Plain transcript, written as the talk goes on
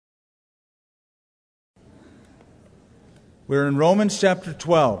We're in Romans chapter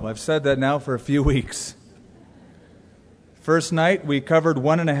 12. I've said that now for a few weeks. First night, we covered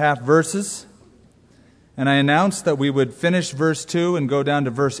 1.5 verses, and I announced that we would finish verse 2 and go down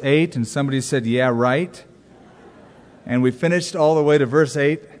to verse 8, and somebody said, yeah, right. And we finished all the way to verse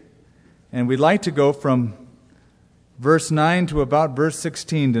 8, and we'd like to go from verse 9 to about verse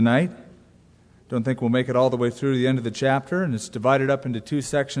 16 tonight. Don't think we'll make it all the way through to the end of the chapter, and it's divided up into 2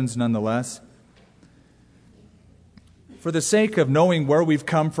 sections nonetheless. For the sake of knowing where we've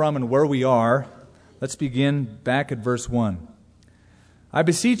come from and where we are, let's begin back at verse 1. I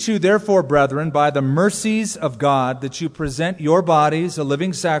beseech you, therefore, brethren, by the mercies of God, that you present your bodies a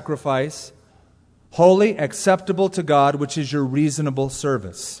living sacrifice, holy, acceptable to God, which is your reasonable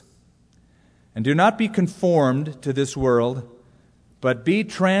service. And do not be conformed to this world, but be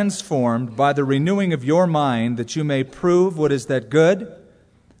transformed by the renewing of your mind, that you may prove what is that good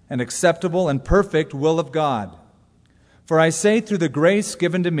and acceptable and perfect will of God. For I say through the grace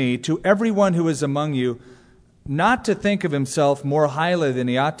given to me, to everyone who is among you, not to think of himself more highly than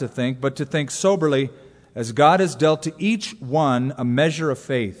he ought to think, but to think soberly, as God has dealt to each one a measure of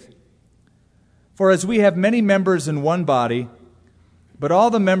faith. For as we have many members in one body, but all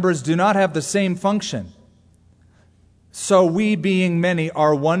the members do not have the same function, so we, being many,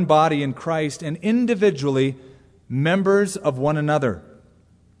 are one body in Christ, and individually members of one another.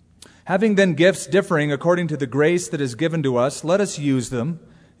 Having then gifts differing according to the grace that is given to us, let us use them.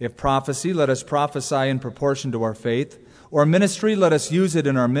 If prophecy, let us prophesy in proportion to our faith. Or ministry, let us use it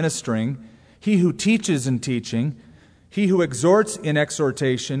in our ministering. He who teaches in teaching. He who exhorts in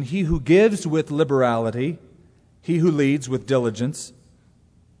exhortation. He who gives with liberality. He who leads with diligence.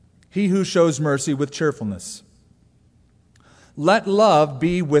 He who shows mercy with cheerfulness. Let love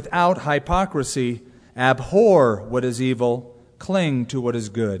be without hypocrisy. Abhor what is evil. Cling to what is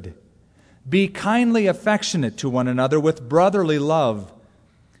good. Be kindly affectionate to one another with brotherly love,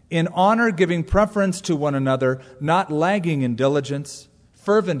 in honor giving preference to one another, not lagging in diligence,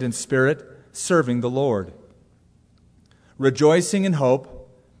 fervent in spirit, serving the Lord. Rejoicing in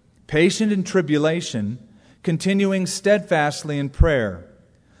hope, patient in tribulation, continuing steadfastly in prayer,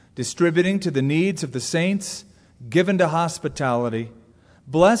 distributing to the needs of the saints, given to hospitality.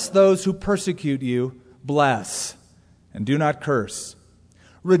 Bless those who persecute you, bless, and do not curse.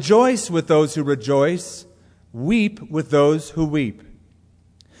 Rejoice with those who rejoice. Weep with those who weep.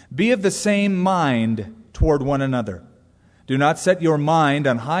 Be of the same mind toward one another. Do not set your mind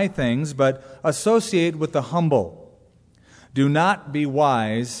on high things, but associate with the humble. Do not be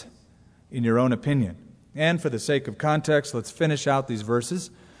wise in your own opinion. And for the sake of context, let's finish out these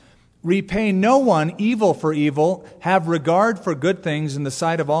verses. Repay no one evil for evil. Have regard for good things in the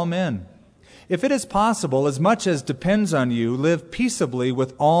sight of all men. If it is possible, as much as depends on you, live peaceably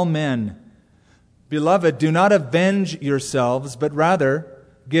with all men. Beloved, do not avenge yourselves, but rather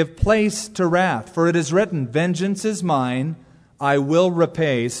give place to wrath. For it is written, vengeance is mine, I will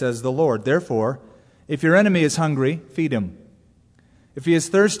repay, says the Lord. Therefore, if your enemy is hungry, feed him. If he is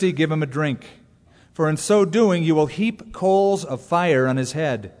thirsty, give him a drink. For in so doing, you will heap coals of fire on his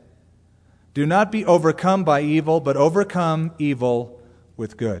head. Do not be overcome by evil, but overcome evil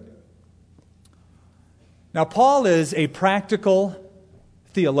with good. Now, Paul is a practical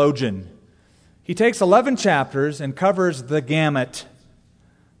theologian. He takes 11 chapters and covers the gamut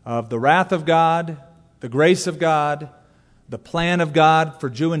of the wrath of God, the grace of God, the plan of God for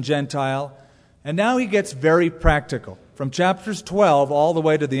Jew and Gentile, and now he gets very practical. From chapters 12 all the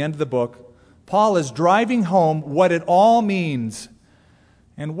way to the end of the book, Paul is driving home what it all means.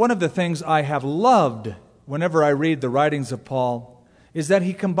 And one of the things I have loved whenever I read the writings of Paul is that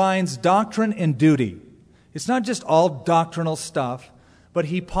he combines doctrine and duty. It's not just all doctrinal stuff, but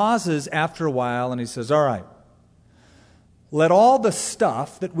he pauses after a while and he says, all right, let all the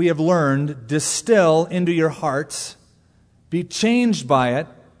stuff that we have learned distill into your hearts, be changed by it,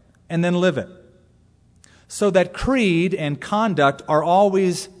 and then live it. So that creed and conduct are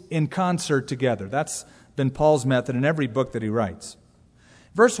always in concert together. That's been Paul's method in every book that he writes.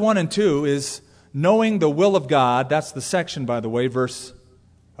 Verse 1 and 2 is knowing the will of God. That's the section, by the way,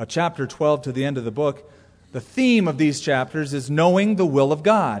 chapter 12 to the end of the book. The theme of these chapters is knowing the will of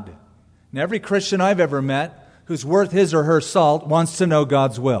God. And every Christian I've ever met who's worth his or her salt wants to know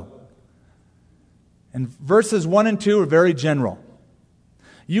God's will. And verses 1 and 2 are very general.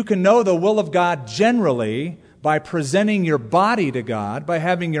 You can know the will of God generally by presenting your body to God, by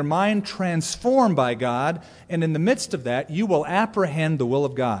having your mind transformed by God, and in the midst of that, you will apprehend the will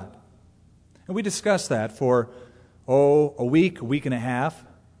of God. And we discussed that for, a week and a half.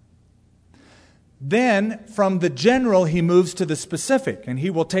 Then, from the general, he moves to the specific, and he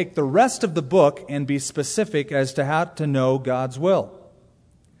will take the rest of the book and be specific as to how to know God's will.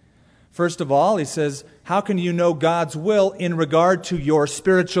 First of all, he says, how can you know God's will in regard to your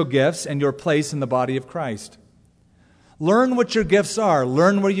spiritual gifts and your place in the body of Christ? Learn what your gifts are.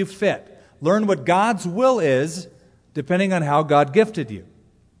 Learn where you fit. Learn what God's will is, depending on how God gifted you.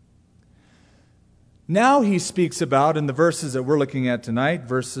 Now he speaks about, in the verses that we're looking at tonight,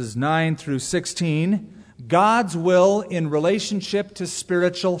 verses 9 through 16, God's will in relationship to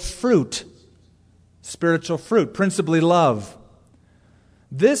spiritual fruit. Spiritual fruit, principally love.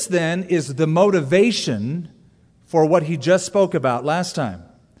 This then is the motivation for what he just spoke about last time.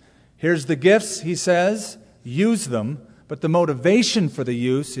 Here's the gifts, he says, use them, but the motivation for the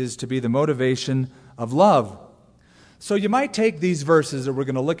use is to be the motivation of love. So you might take these verses that we're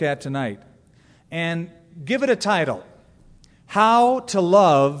going to look at tonight and give it a title. How to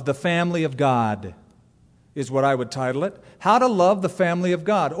Love the Family of God is what I would title it. How to Love the Family of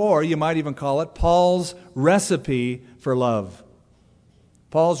God. Or you might even call it Paul's Recipe for Love.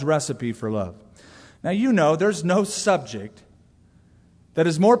 Paul's Recipe for Love. Now you know there's no subject that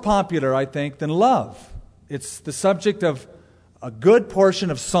is more popular, I think, than love. It's the subject of a good portion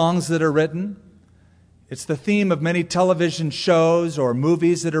of songs that are written. It's the theme of many television shows or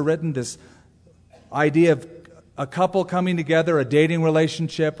movies that are written, this idea of a couple coming together, a dating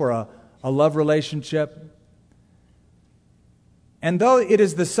relationship or a love relationship. And though it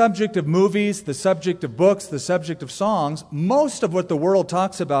is the subject of movies, the subject of books, the subject of songs, most of what the world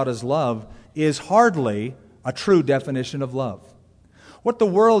talks about as love is hardly a true definition of love. What the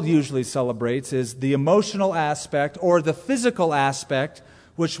world usually celebrates is the emotional aspect or the physical aspect,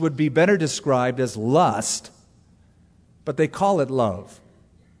 which would be better described as lust, but they call it love.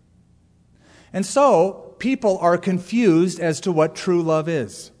 And so, people are confused as to what true love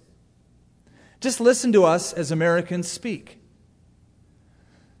is. Just listen to us as Americans speak.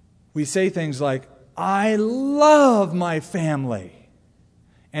 We say things like, I love my family.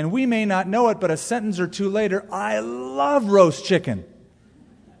 And we may not know it, but a sentence or two later, I love roast chicken.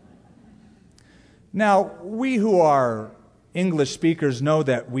 Now, we who are English speakers know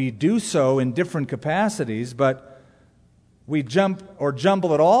that we do so in different capacities, but we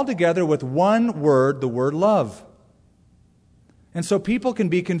jumble it all together with one word, the word love. And so people can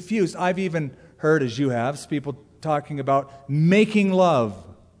be confused. I've even heard, as you have, people talking about making love.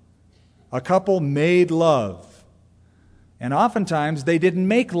 A couple made love. And oftentimes they didn't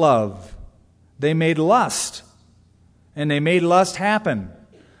make love. They made lust. And they made lust happen.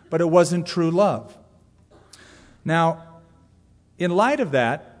 But it wasn't true love. Now, in light of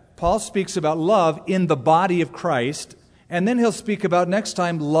that, Paul speaks about love in the body of Christ. And then he'll speak about next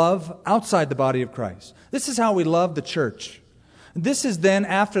time love outside the body of Christ. This is how we love the church. This is then,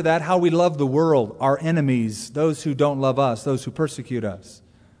 after that, how we love the world, our enemies, those who don't love us, those who persecute us.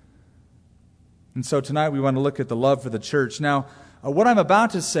 And so tonight we want to look at the love for the church. Now, what I'm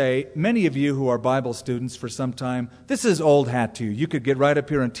about to say, many of you who are Bible students for some time, this is old hat to you. You could get right up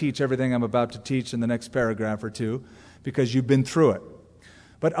here and teach everything I'm about to teach in the next paragraph or two because you've been through it.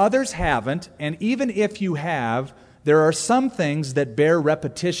 But others haven't, and even if you have, there are some things that bear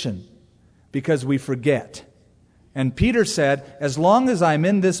repetition because we forget. And Peter said, as long as I'm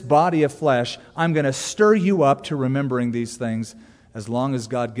in this body of flesh, I'm going to stir you up to remembering these things as long as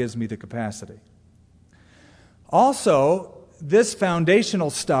God gives me the capacity. Also, this foundational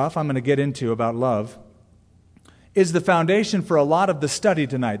stuff I'm going to get into about love is the foundation for a lot of the study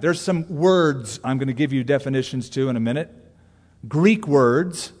tonight. There's some words I'm going to give you definitions to in a minute. Greek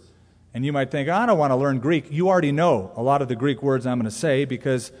words. And you might think, I don't want to learn Greek. You already know a lot of the Greek words I'm going to say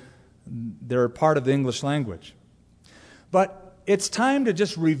because they're part of the English language. But it's time to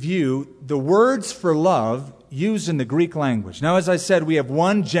just review the words for love used in the Greek language. Now, as I said, we have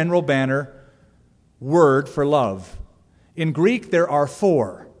one general banner word for love. In Greek, there are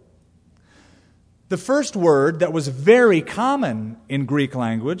 4. The first word that was very common in Greek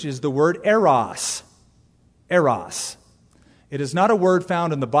language is the word eros. Eros. It is not a word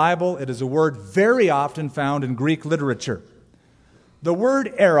found in the Bible. It is a word very often found in Greek literature. The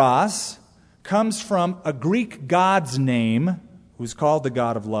word eros comes from a Greek god's name, who's called the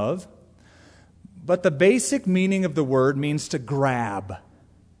God of love. But the basic meaning of the word means to grab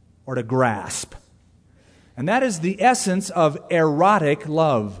or to grasp. And that is the essence of erotic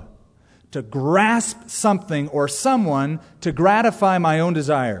love. To grasp something or someone to gratify my own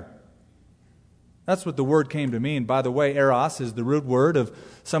desire. That's what the word came to mean. By the way, eros is the root word of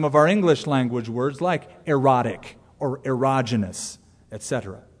some of our English language words like erotic or erogenous,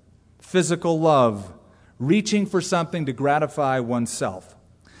 etc. Physical love, reaching for something to gratify oneself.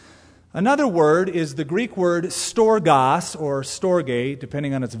 Another word is the Greek word storgos, or storge,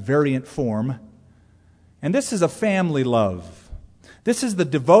 depending on its variant form. And this is a family love. This is the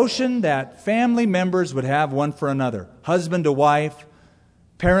devotion that family members would have one for another. Husband to wife,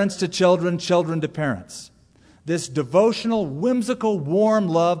 parents to children, children to parents. This devotional, whimsical, warm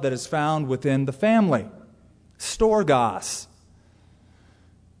love that is found within the family. Storgos.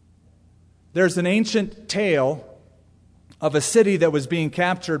 There's an ancient tale of a city that was being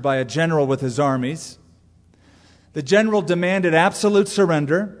captured by a general with his armies. The general demanded absolute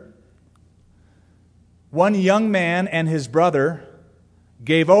surrender. One young man and his brother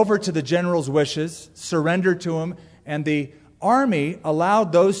gave over to the general's wishes, surrendered to him, and the army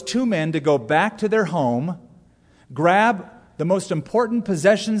allowed those two men to go back to their home, grab the most important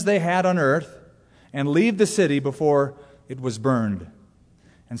possessions they had on earth, and leave the city before it was burned.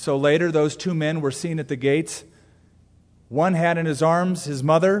 And so later, those two men were seen at the gates. One had in his arms his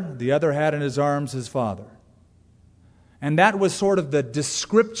mother, the other had in his arms his father. And that was sort of the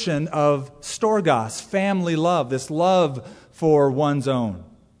description of storgos, family love, this love for one's own.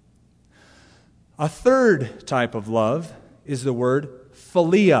 A third type of love is the word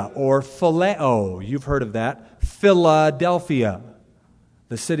philia or phileo. You've heard of that. Philadelphia,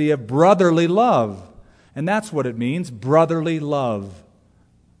 the city of brotherly love. And that's what it means, brotherly love.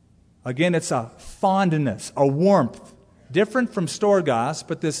 Again, it's a fondness, a warmth. Different from storgos,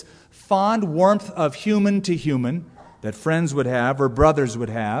 but this fond warmth of human to human that friends would have or brothers would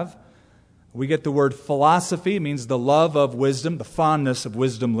have. We get the word philosophy, it means the love of wisdom, the fondness of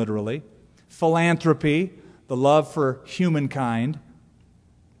wisdom literally. Philanthropy, the love for humankind.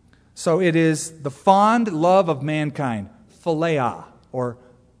 So it is the fond love of mankind, philia or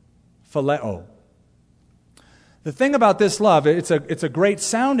phileo. The thing about this love, it's a great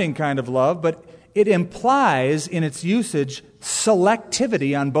sounding kind of love, but it implies in its usage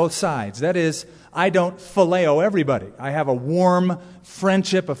selectivity on both sides. That is, I don't phileo everybody. I have a warm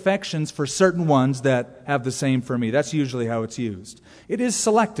friendship, affections for certain ones that have the same for me. That's usually how it's used. It is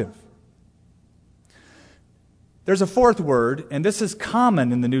selective. There's a fourth word, and this is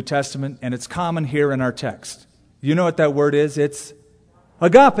common in the New Testament, and it's common here in our text. You know what that word is? It's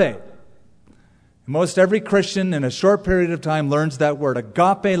agape. Most every Christian in a short period of time learns that word,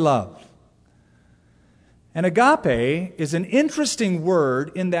 agape love. And agape is an interesting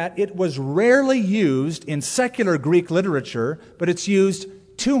word in that it was rarely used in secular Greek literature, but it's used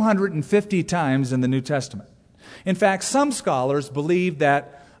 250 times in the New Testament. In fact, some scholars believe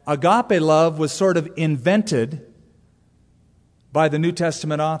that agape love was sort of invented by the New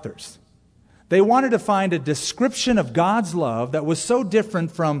Testament authors. They wanted to find a description of God's love that was so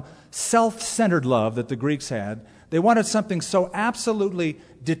different from self-centered love that the Greeks had. They wanted something so absolutely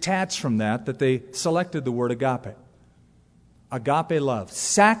detached from that they selected the word agape. Agape love,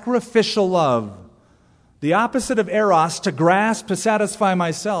 sacrificial love. The opposite of eros, to grasp, to satisfy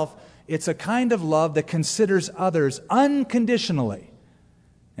myself. It's a kind of love that considers others unconditionally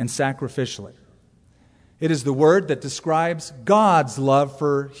and sacrificially. It is the word that describes God's love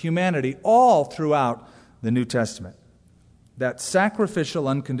for humanity all throughout the New Testament. That sacrificial,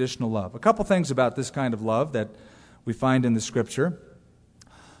 unconditional love. A couple things about this kind of love that we find in the Scripture.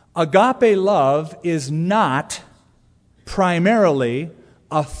 Agape love is not primarily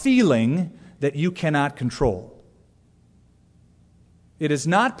a feeling that you cannot control. It is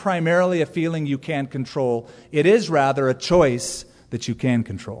not primarily a feeling you can't control. It is rather a choice that you can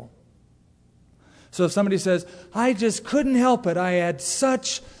control. So if somebody says, I just couldn't help it, I had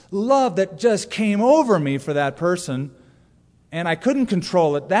such love that just came over me for that person, and I couldn't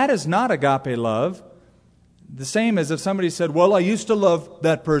control it, that is not agape love. The same as if somebody said, well, I used to love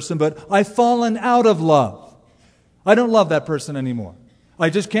that person, but I've fallen out of love. I don't love that person anymore. I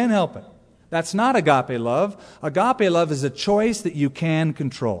just can't help it. That's not agape love. Agape love is a choice that you can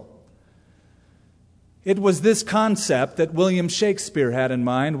control. It was this concept that William Shakespeare had in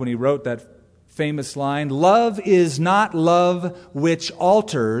mind when he wrote that famous line, love is not love which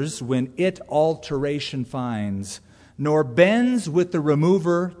alters when it alteration finds, nor bends with the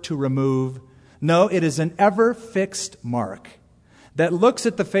remover to remove. No, it is an ever-fixed mark that looks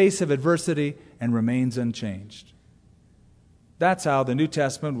at the face of adversity and remains unchanged. That's how the New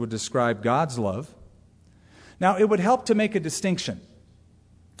Testament would describe God's love. Now, it would help to make a distinction.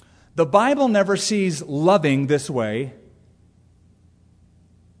 The Bible never sees loving this way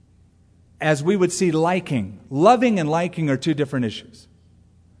as we would see liking. Loving and liking are two different issues.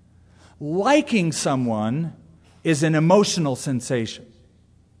 Liking someone is an emotional sensation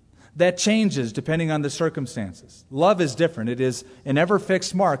that changes depending on the circumstances. Love is different. It is an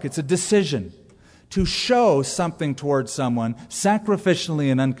ever-fixed mark. It's a decision to show something towards someone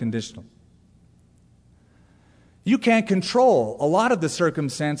sacrificially and unconditionally. You can't control a lot of the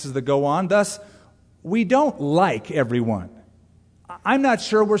circumstances that go on, thus, we don't like everyone. I'm not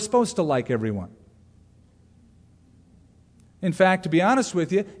sure we're supposed to like everyone. In fact, to be honest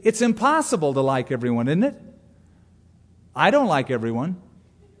with you, it's impossible to like everyone, isn't it? I don't like everyone.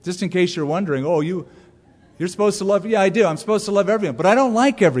 Just in case you're wondering, you're supposed to love, yeah, I do. I'm supposed to love everyone, but I don't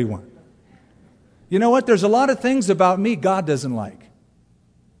like everyone. You know what? There's a lot of things about me God doesn't like.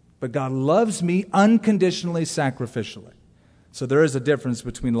 But God loves me unconditionally, sacrificially. So there is a difference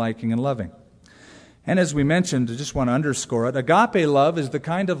between liking and loving. And as we mentioned, I just want to underscore it, agape love is the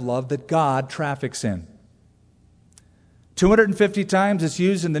kind of love that God traffics in. 250 times it's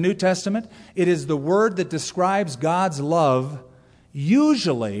used in the New Testament. It is the word that describes God's love,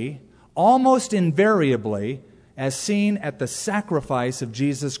 usually, almost invariably, as seen at the sacrifice of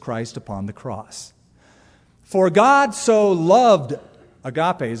Jesus Christ upon the cross. For God so loved,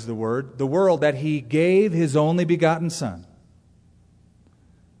 agape is the word, the world, that He gave His only begotten Son.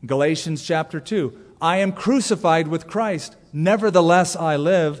 Galatians chapter 2, I am crucified with Christ. Nevertheless I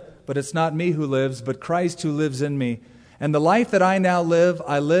live, but it's not me who lives, but Christ who lives in me. And the life that I now live,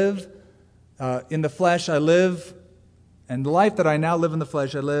 in the flesh, and the life that I now live in the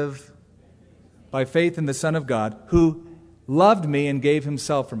flesh, I live by faith in the Son of God, who loved me and gave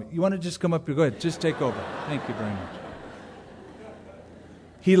Himself for me. You want to just come up here? Go ahead, just take over. Thank you very much.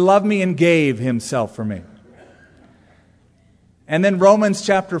 He loved me and gave Himself for me. And then Romans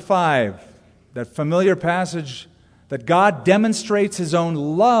chapter 5, that familiar passage that God demonstrates His own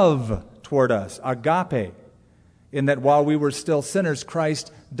love toward us, agape, in that while we were still sinners,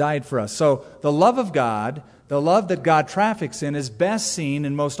 Christ died for us. So the love of God, the love that God traffics in, is best seen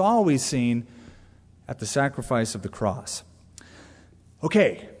and most always seen at the sacrifice of the cross.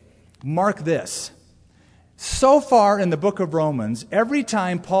 Okay, mark this. So far in the book of Romans, every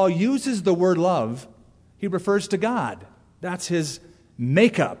time Paul uses the word love, he refers to God. That's his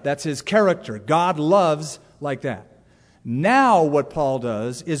makeup. That's his character. God loves like that. Now what Paul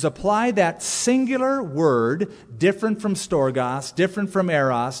does is apply that singular word, different from storgos, different from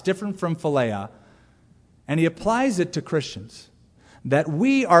eros, different from philia, and he applies it to Christians. That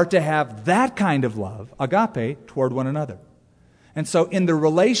we are to have that kind of love, agape, toward one another. And so in the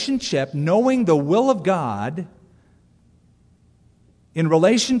relationship, knowing the will of God, in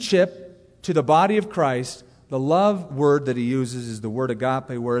relationship to the body of Christ, the love word that he uses is the word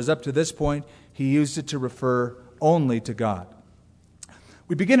agape, whereas up to this point, he used it to refer only to God.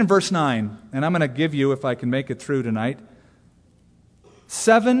 We begin in verse 9, and I'm going to give you, if I can make it through tonight,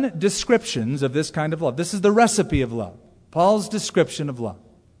 7 descriptions of this kind of love. This is the recipe of love. Paul's description of love.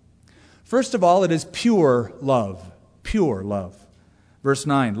 First of all, it is pure love. Pure love. Verse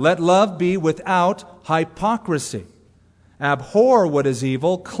 9, let love be without hypocrisy. Abhor what is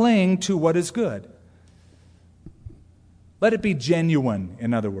evil, cling to what is good. Let it be genuine,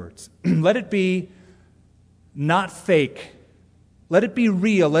 in other words. Let it be not fake. Let it be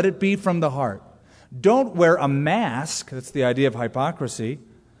real. Let it be from the heart. Don't wear a mask. That's the idea of hypocrisy.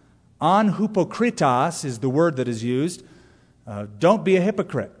 An hypokritos is the word that is used. Don't be a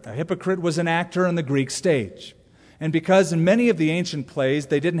hypocrite. A hypocrite was an actor on the Greek stage. And because in many of the ancient plays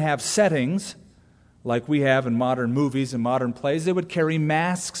they didn't have settings like we have in modern movies and modern plays, they would carry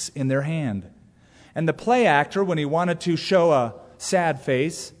masks in their hand. And the play actor, when he wanted to show a sad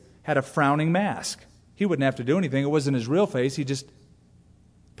face, had a frowning mask. He wouldn't have to do anything. It wasn't his real face. He just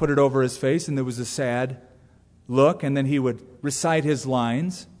put it over his face and there was a sad look, and then he would recite his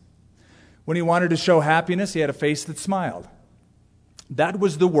lines. When he wanted to show happiness, he had a face that smiled. That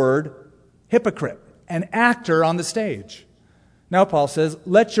was the word hypocrite, an actor on the stage. Now Paul says,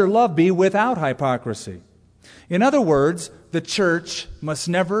 let your love be without hypocrisy. In other words, the church must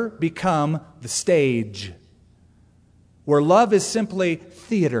never become the stage, where love is simply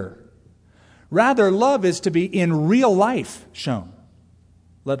theater. Rather, love is to be in real life shown.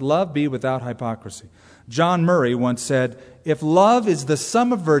 Let love be without hypocrisy. John Murray once said, if love is the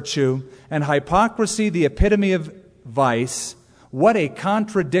sum of virtue and hypocrisy the epitome of vice, what a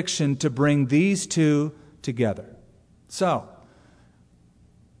contradiction to bring these two together. So,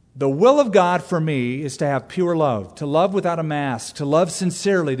 the will of God for me is to have pure love, to love without a mask, to love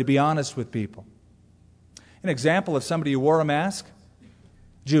sincerely, to be honest with people. An example of somebody who wore a mask,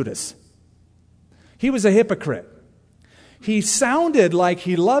 Judas. He was a hypocrite. He sounded like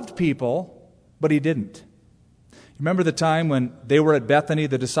he loved people, but he didn't. Remember the time when they were at Bethany,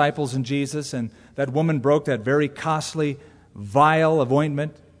 the disciples and Jesus, and that woman broke that very costly vial of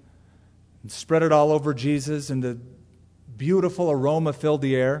ointment and spread it all over Jesus, and the beautiful aroma filled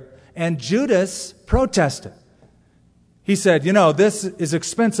the air. and Judas protested. He said, this is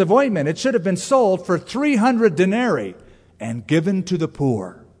expensive ointment. It should have been sold for 300 denarii and given to the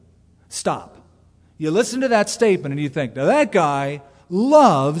poor. Stop. You listen to that statement and you think, now that guy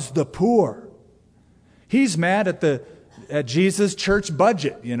loves the poor. He's mad at Jesus' church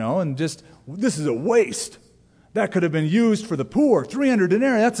budget, and just, this is a waste. That could have been used for the poor. 300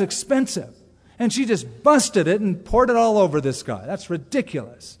 denarii, that's expensive. And she just busted it and poured it all over this guy. That's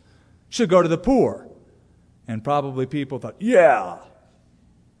ridiculous. Should go to the poor. And probably people thought, yeah.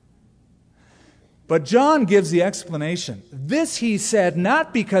 But John gives the explanation. This he said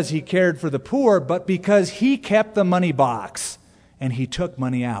not because he cared for the poor, but because he kept the money box and he took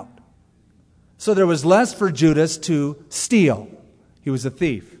money out. So there was less for Judas to steal. He was a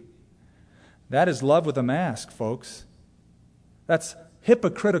thief. That is love with a mask, folks. That's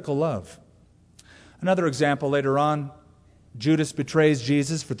hypocritical love. Another example later on, Judas betrays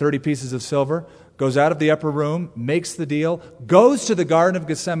Jesus for 30 pieces of silver, goes out of the upper room, makes the deal, goes to the Garden of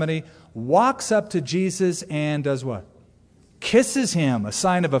Gethsemane, walks up to Jesus and does what? Kisses him, a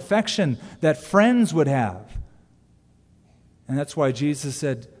sign of affection that friends would have. And that's why Jesus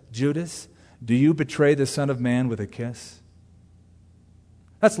said, Judas, do you betray the Son of Man with a kiss?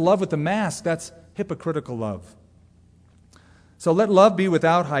 That's love with a mask. That's hypocritical love. So let love be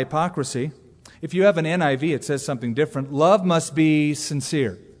without hypocrisy. If you have an NIV, it says something different. Love must be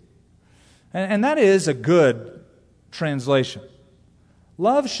sincere. And that is a good translation.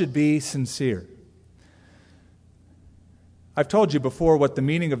 Love should be sincere. I've told you before what the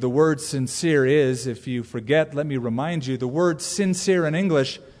meaning of the word sincere is. If you forget, let me remind you. The word sincere in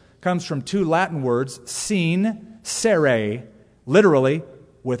English comes from two Latin words, sincere, literally,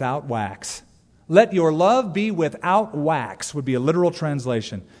 without wax. Let your love be without wax would be a literal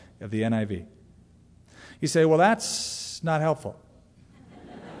translation of the NIV. You say, well, that's not helpful.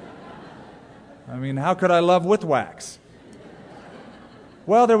 I mean, how could I love with wax?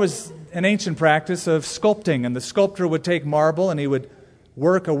 Well, there was an ancient practice of sculpting, and the sculptor would take marble and he would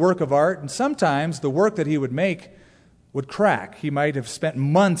work a work of art, and sometimes the work that he would make would crack. He might have spent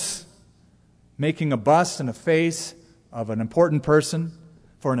months making a bust and a face of an important person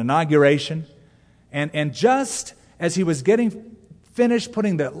for an inauguration, and just as he was getting finished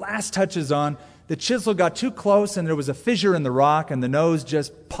putting the last touches on, the chisel got too close and there was a fissure in the rock and the nose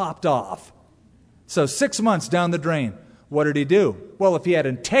just popped off. So 6 months down the drain, what did he do? Well, if he had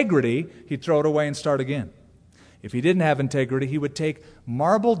integrity, he'd throw it away and start again. If he didn't have integrity, he would take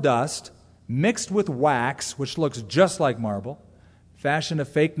marble dust mixed with wax, which looks just like marble, fashion a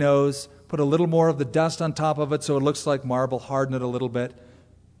fake nose, put a little more of the dust on top of it so it looks like marble, harden it a little bit,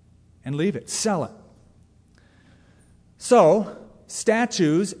 and leave it, sell it. So,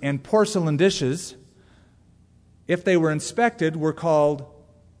 statues and porcelain dishes, if they were inspected, were called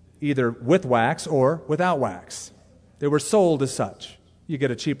either with wax or without wax. They were sold as such. You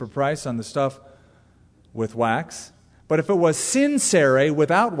get a cheaper price on the stuff with wax. But if it was sincere,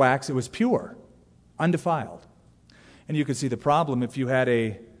 without wax, it was pure, undefiled. And you could see the problem if you had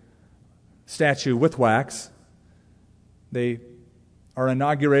a statue with wax. They are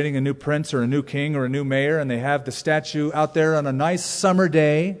inaugurating a new prince or a new king or a new mayor, and they have the statue out there on a nice summer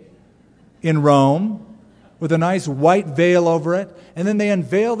day in Rome with a nice white veil over it, and then they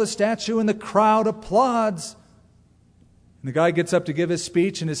unveil the statue and the crowd applauds. And the guy gets up to give his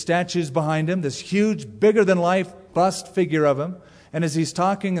speech, and his statue's behind him, this huge, bigger-than-life bust figure of him. And as he's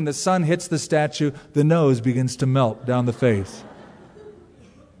talking and the sun hits the statue, the nose begins to melt down the face.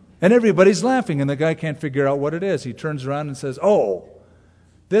 And everybody's laughing, and the guy can't figure out what it is. He turns around and says, oh,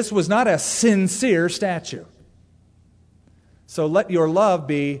 this was not a sincere statue. So let your love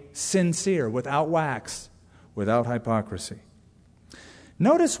be sincere, without wax, without hypocrisy.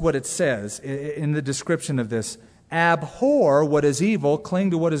 Notice what it says in the description of this. Abhor what is evil,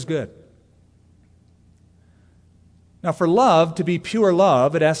 cling to what is good. Now, for love to be pure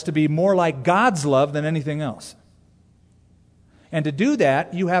love, it has to be more like God's love than anything else. And to do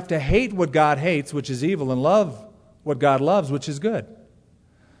that, you have to hate what God hates, which is evil, and love what God loves, which is good.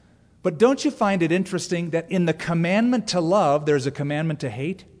 But don't you find it interesting that in the commandment to love, there's a commandment to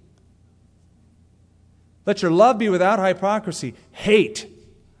hate? Let your love be without hypocrisy. Hate,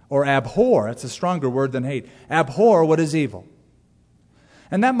 or abhor, that's a stronger word than hate. Abhor what is evil.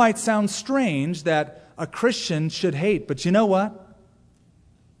 And that might sound strange that a Christian should hate, but you know what?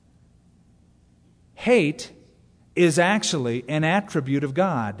 Hate is actually an attribute of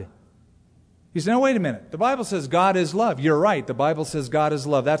God. You say, no, wait a minute. The Bible says God is love. You're right. The Bible says God is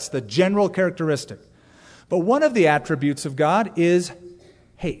love. That's the general characteristic. But one of the attributes of God is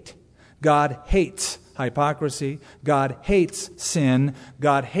hate. God hates hypocrisy. God hates sin.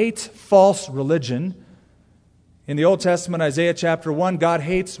 God hates false religion. In the Old Testament, Isaiah chapter 1, God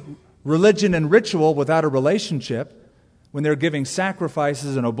hates religion and ritual without a relationship. When they're giving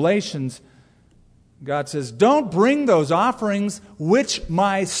sacrifices and oblations, God says, don't bring those offerings which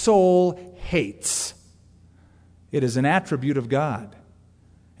my soul hates. It is an attribute of God.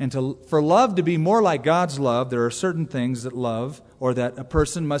 And for love to be more like God's love, there are certain things that love, or that a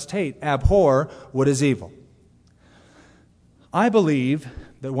person must hate. Abhor what is evil. I believe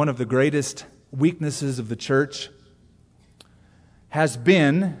that one of the greatest weaknesses of the church has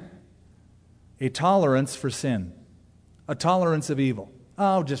been a tolerance for sin, a tolerance of evil.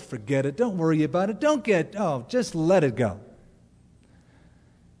 Oh, just forget it. Don't worry about it. Just let it go.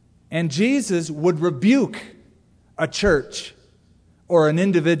 And Jesus would rebuke a church or an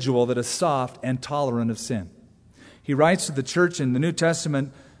individual that is soft and tolerant of sin. He writes to the church in the New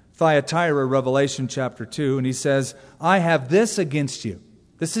Testament, Thyatira, Revelation chapter 2, and he says, I have this against you.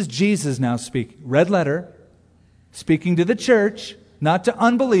 This is Jesus now speaking. Red letter, speaking to the church, not to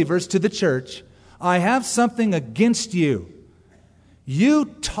unbelievers, to the church. I have something against you. You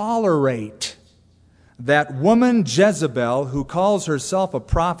tolerate that woman Jezebel, who calls herself a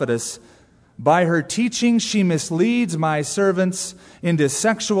prophetess. By her teaching, she misleads my servants into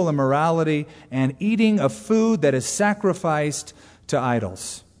sexual immorality and eating of food that is sacrificed to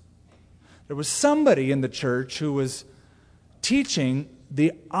idols. There was somebody in the church who was teaching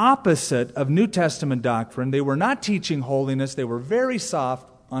the opposite of New Testament doctrine. They were not teaching holiness. They were very soft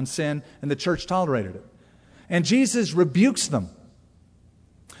on sin, and the church tolerated it. And Jesus rebukes them.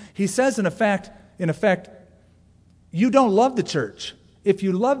 He says, in effect, you don't love the church. If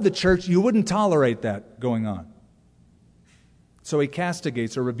you love the church, you wouldn't tolerate that going on. So he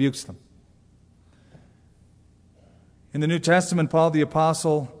castigates or rebukes them. In the New Testament, Paul the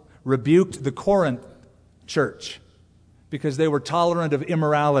Apostle rebuked the Corinth church because they were tolerant of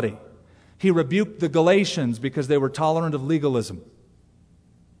immorality. He rebuked the Galatians because they were tolerant of legalism.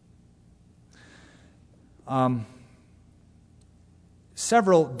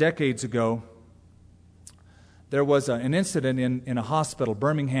 Several decades ago, there was an incident in a hospital,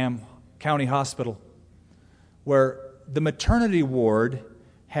 Birmingham County Hospital, where the maternity ward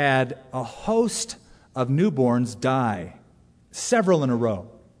had a host of newborns die, several in a row.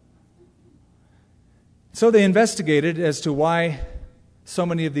 So they investigated as to why so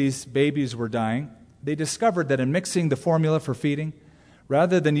many of these babies were dying. They discovered that in mixing the formula for feeding,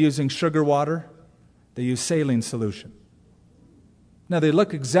 rather than using sugar water, they used saline solution. Now they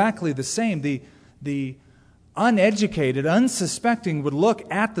look exactly the same. The uneducated, unsuspecting would look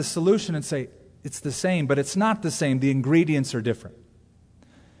at the solution and say, it's the same, but it's not the same. The ingredients are different.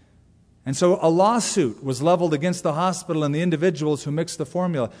 And so a lawsuit was leveled against the hospital and the individuals who mixed the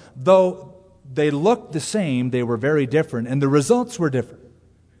formula. Though they looked the same, they were very different, and the results were different.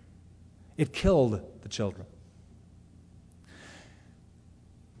 It killed the children.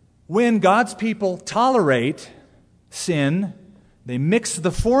 When God's people tolerate sin, they mix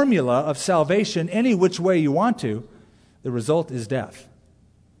the formula of salvation any which way you want to, the result is death.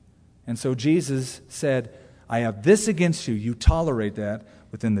 And so Jesus said, I have this against you. You tolerate that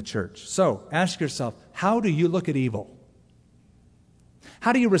within the church. So ask yourself, how do you look at evil?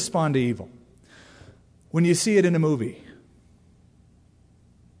 How do you respond to evil? When you see it in a movie,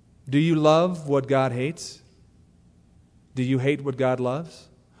 do you love what God hates? Do you hate what God loves?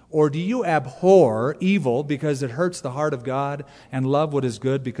 Or do you abhor evil because it hurts the heart of God and love what is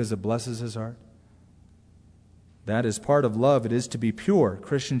good because it blesses His heart? That is part of love. It is to be pure.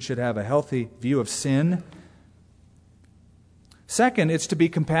 Christians should have a healthy view of sin. Second, it's to be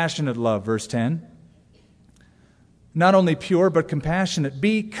compassionate love, verse 10. Not only pure, but compassionate.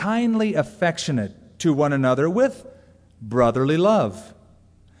 Be kindly affectionate to one another with brotherly love,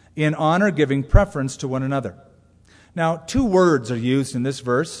 in honor giving preference to one another. Now, two words are used in this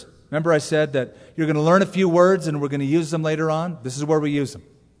verse. Remember I said that you're going to learn a few words and we're going to use them later on? This is where we use them.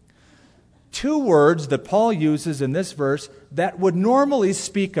 Two words that Paul uses in this verse that would normally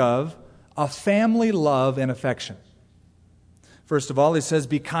speak of a family love and affection. First of all, he says,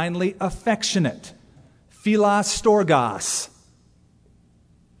 be kindly affectionate. Philos storgos.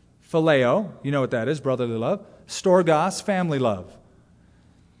 Phileo, you know what that is, brotherly love. Storgos, family love.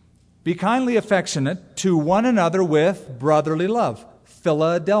 Be kindly affectionate to one another with brotherly love.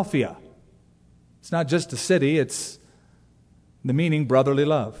 Philadelphia. It's not just a city, it's the meaning brotherly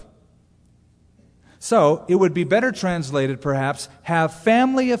love. So, it would be better translated, perhaps, have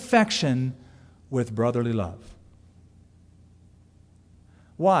family affection with brotherly love.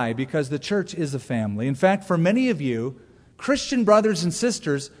 Why? Because the church is a family. In fact, for many of you, Christian brothers and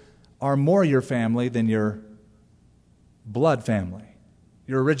sisters are more your family than your blood family,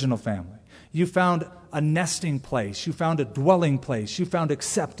 your original family. You found a nesting place. You found a dwelling place. You found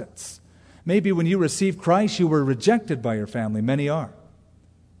acceptance. Maybe when you received Christ, you were rejected by your family. Many are.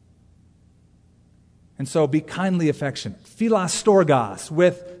 And so be kindly affectionate. Philos storgos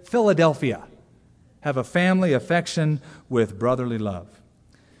with Philadelphia. Have a family affection with brotherly love.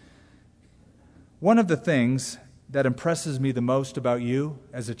 One of the things that impresses me the most about you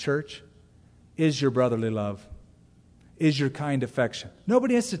as a church is your brotherly love, is your kind affection.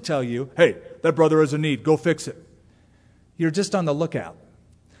 Nobody has to tell you, hey, that brother has a need, go fix it. You're just on the lookout.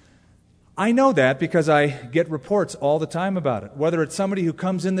 I know that because I get reports all the time about it. Whether it's somebody who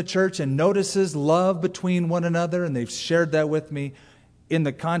comes in the church and notices love between one another, and they've shared that with me in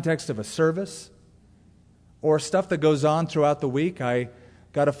the context of a service, or stuff that goes on throughout the week. I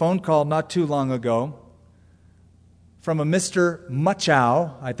got a phone call not too long ago from a Mr.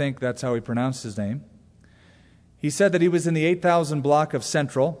 Muchow, I think that's how he pronounced his name. He said that he was in the 8,000 block of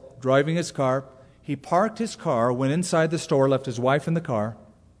Central, driving his car. He parked his car, went inside the store, left his wife in the car,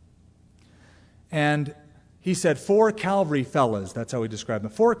 and he said 4 Calvary fellas, that's how he described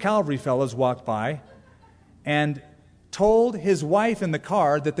them, 4 Calvary fellas walked by and told his wife in the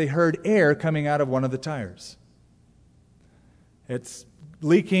car that they heard air coming out of one of the tires. It's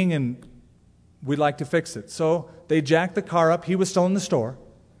leaking and we'd like to fix it. So they jacked the car up. He was still in the store.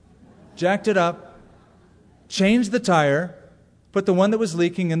 Jacked it up, changed the tire, put the one that was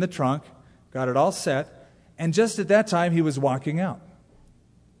leaking in the trunk, got it all set, and just at that time he was walking out.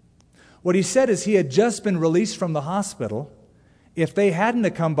 What he said is he had just been released from the hospital. If they hadn't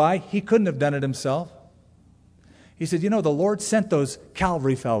have come by, he couldn't have done it himself. He said, the Lord sent those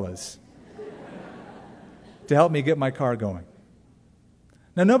Calvary fellas to help me get my car going.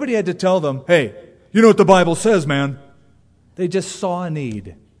 Now, nobody had to tell them, hey, you know what the Bible says, man. They just saw a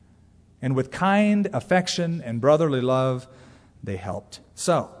need. And with kind affection and brotherly love, they helped.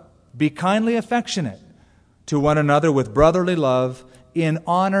 So, be kindly affectionate to one another with brotherly love, in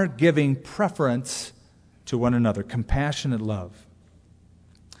honor, giving preference to one another, compassionate love.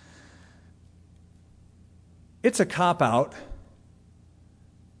 It's a cop-out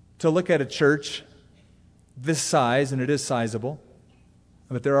to look at a church this size, and it is sizable,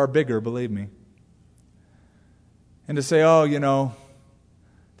 but there are bigger, believe me, and to say,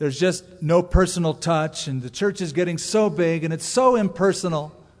 there's just no personal touch, and the church is getting so big, and it's so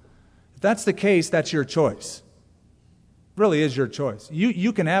impersonal. If that's the case, that's your choice. It really is your choice.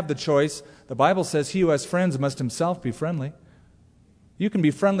 You can have the choice. The Bible says he who has friends must himself be friendly. You can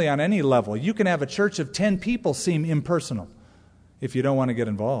be friendly on any level. You can have a church of 10 people seem impersonal if you don't want to get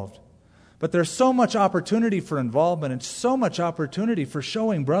involved. But there's so much opportunity for involvement and so much opportunity for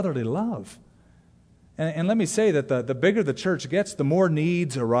showing brotherly love. And let me say that the bigger the church gets, the more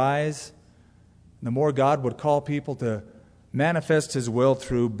needs arise, the more God would call people to manifest His will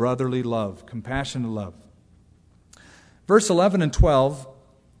through brotherly love, compassionate love. Verse 11 and 12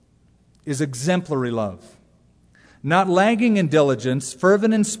 is exemplary love. Not lagging in diligence,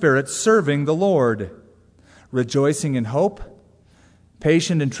 fervent in spirit, serving the Lord, rejoicing in hope,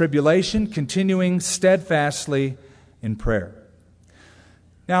 patient in tribulation, continuing steadfastly in prayer.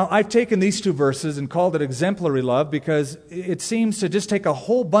 Now, I've taken these 2 verses and called it exemplary love because it seems to just take a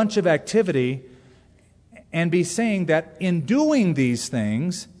whole bunch of activity and be saying that in doing these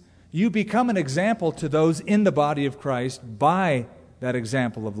things, you become an example to those in the body of Christ by that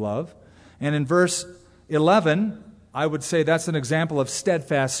example of love. And in verse 11, I would say that's an example of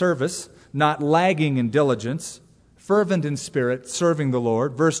steadfast service, not lagging in diligence, fervent in spirit, serving the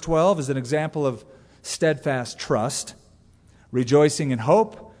Lord. Verse 12 is an example of steadfast trust, rejoicing in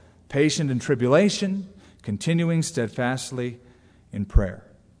hope, patient in tribulation, continuing steadfastly in prayer.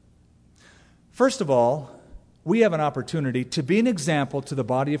 First of all, we have an opportunity to be an example to the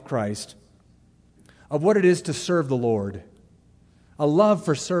body of Christ of what it is to serve the Lord, a love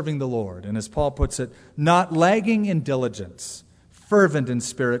for serving the Lord. And as Paul puts it, not lagging in diligence, fervent in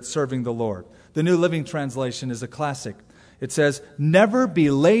spirit, serving the Lord. The New Living Translation is a classic. It says, never be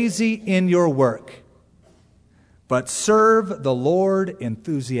lazy in your work, but serve the Lord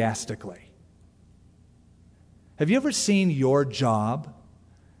enthusiastically. Have you ever seen your job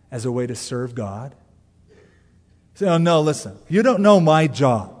as a way to serve God? Say, oh no, listen, you don't know my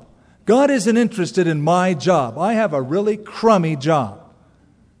job. God isn't interested in my job. I have a really crummy job.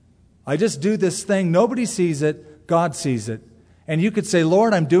 I just do this thing. Nobody sees it. God sees it. And you could say,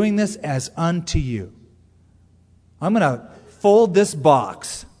 Lord, I'm doing this as unto you. I'm going to fold this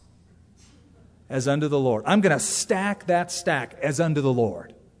box as unto the Lord. I'm going to stack that stack as unto the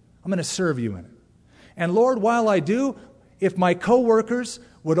Lord. I'm going to serve you in it. And Lord, while I do, if my coworkers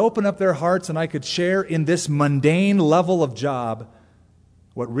would open up their hearts and I could share in this mundane level of job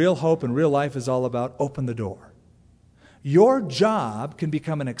what real hope and real life is all about, open the door. Your job can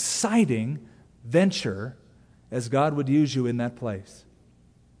become an exciting venture as God would use you in that place.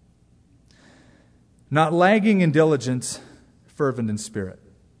 Not lagging in diligence, fervent in spirit.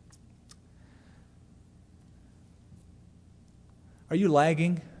 Are you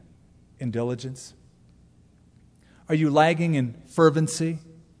lagging in diligence? Are you lagging in fervency?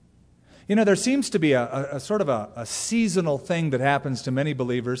 You know, there seems to be a sort of a seasonal thing that happens to many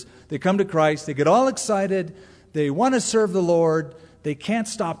believers. They come to Christ, they get all excited, they want to serve the Lord, they can't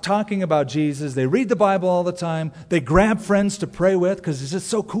stop talking about Jesus, they read the Bible all the time, they grab friends to pray with because it's just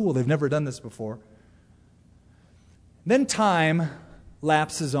so cool, they've never done this before. Then time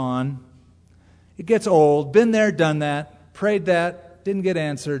lapses on, it gets old, been there, done that, prayed that, didn't get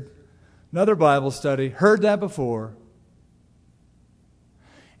answered, another Bible study, heard that before.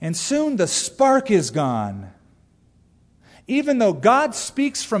 And soon the spark is gone. Even though God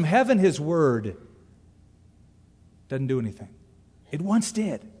speaks from heaven His word, doesn't do anything. It once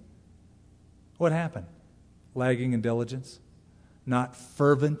did. What happened? Lagging in diligence, not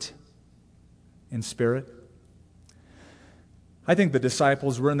fervent in spirit. I think the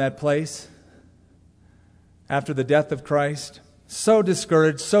disciples were in that place after the death of Christ, so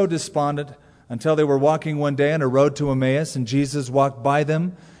discouraged, so despondent, until they were walking one day on a road to Emmaus, and Jesus walked by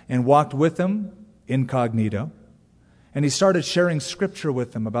them and walked with them incognito. And He started sharing Scripture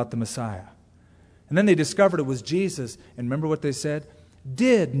with them about the Messiah. And then they discovered it was Jesus. And remember what they said?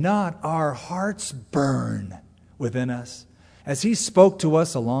 Did not our hearts burn within us as He spoke to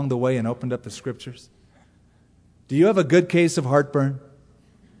us along the way and opened up the Scriptures? Do you have a good case of heartburn?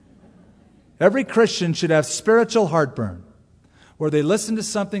 Every Christian should have spiritual heartburn, where they listen to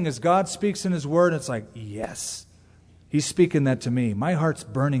something as God speaks in His Word, and it's like, yes, He's speaking that to me. My heart's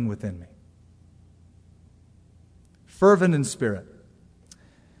burning within me. Fervent in spirit.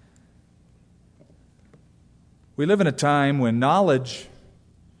 We live in a time when knowledge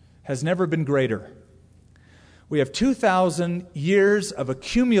has never been greater. We have 2,000 years of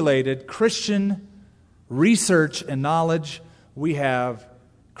accumulated Christian research and knowledge. We have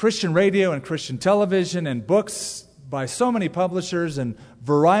Christian radio and Christian television and books by so many publishers and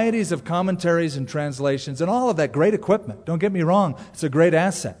varieties of commentaries and translations and all of that great equipment. Don't get me wrong, it's a great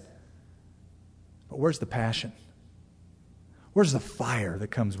asset. But where's the passion? Where's the fire that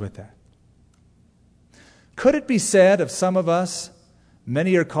comes with that? Could it be said of some of us,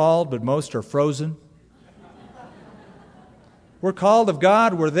 many are called, but most are frozen? We're called of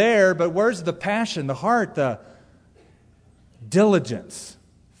God, we're there, but where's the passion, the heart, the diligence,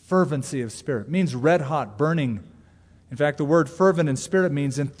 fervency of spirit? It means red hot, burning. In fact, the word fervent in spirit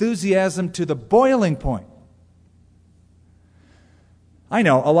means enthusiasm to the boiling point. I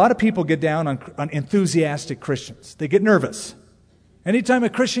know, a lot of people get down on enthusiastic Christians. They get nervous. Anytime a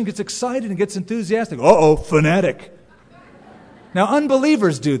Christian gets excited and gets enthusiastic, fanatic. Now,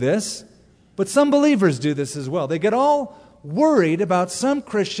 unbelievers do this, but some believers do this as well. They get all worried about some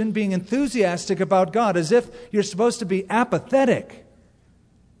Christian being enthusiastic about God, as if you're supposed to be apathetic.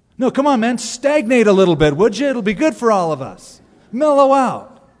 No, come on, man, stagnate a little bit, would you? It'll be good for all of us. Mellow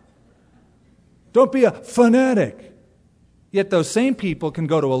out. Don't be a fanatic. Yet those same people can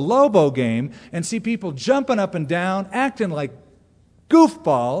go to a Lobo game and see people jumping up and down, acting like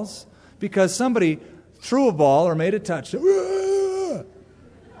goofballs because somebody threw a ball or made a touchdown.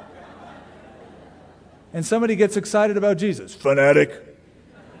 And somebody gets excited about Jesus. Fanatic.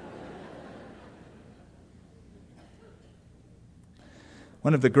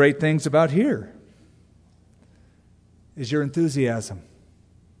 One of the great things about here is your enthusiasm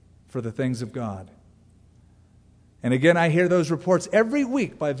for the things of God. And again, I hear those reports every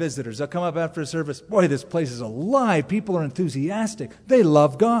week by visitors. They'll come up after a service. Boy, this place is alive. People are enthusiastic. They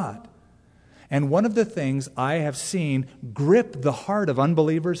love God. And one of the things I have seen grip the heart of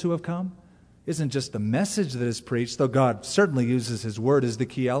unbelievers who have come isn't just the message that is preached, though God certainly uses His Word as the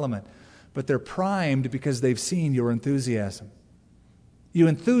key element, but they're primed because they've seen your enthusiasm. You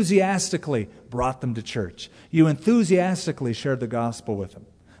enthusiastically brought them to church. You enthusiastically shared the gospel with them.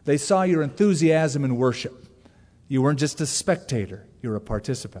 They saw your enthusiasm in worship. You weren't just a spectator, you were a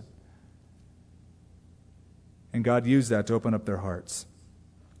participant. And God used that to open up their hearts.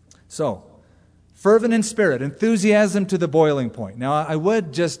 So, fervent in spirit, enthusiasm to the boiling point. Now, I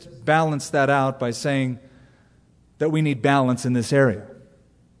would just balance that out by saying that we need balance in this area.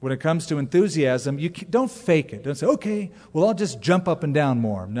 When it comes to enthusiasm, you don't fake it. Don't say, okay, well, I'll just jump up and down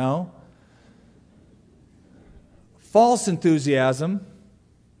more. No. False enthusiasm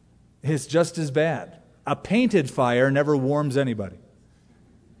is just as bad. A painted fire never warms anybody.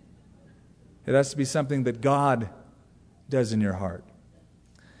 It has to be something that God does in your heart.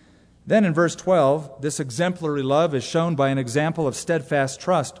 Then in verse 12, this exemplary love is shown by an example of steadfast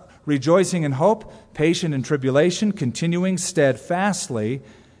trust, rejoicing in hope, patient in tribulation, continuing steadfastly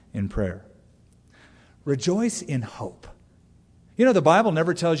in prayer. Rejoice in hope. You know, the Bible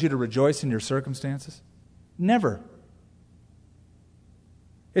never tells you to rejoice in your circumstances. Never.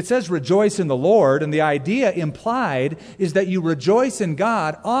 It says rejoice in the Lord, and the idea implied is that you rejoice in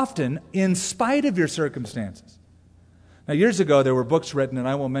God often in spite of your circumstances. Now, years ago, there were books written, and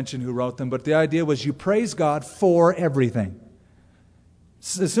I won't mention who wrote them, but the idea was you praise God for everything.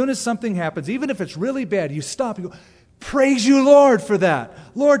 As soon as something happens, even if it's really bad, you stop and go, praise you, Lord, for that.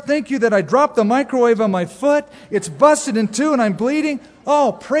 Lord, thank you that I dropped the microwave on my foot. It's busted in two and I'm bleeding.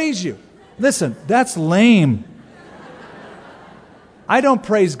 Oh, praise you. Listen, that's lame. I don't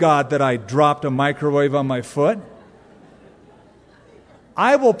praise God that I dropped a microwave on my foot.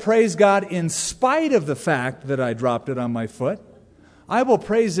 I will praise God in spite of the fact that I dropped it on my foot. I will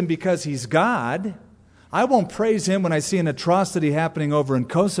praise Him because He's God. I won't praise Him when I see an atrocity happening over in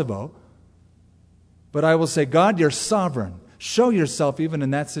Kosovo. But I will say, God, you're sovereign. Show yourself even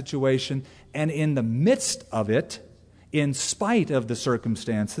in that situation. And in the midst of it, in spite of the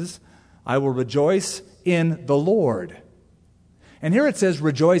circumstances, I will rejoice in the Lord. And here it says,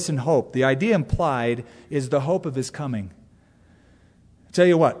 rejoice in hope. The idea implied is the hope of His coming. I tell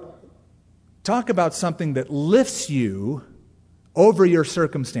you what, talk about something that lifts you over your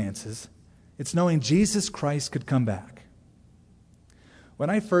circumstances. It's knowing Jesus Christ could come back. When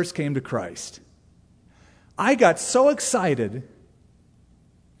I first came to Christ, I got so excited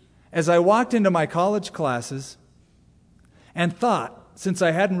as I walked into my college classes and thought, since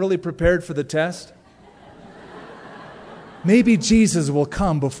I hadn't really prepared for the test, maybe Jesus will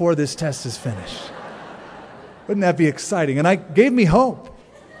come before this test is finished. Wouldn't that be exciting? And it gave me hope.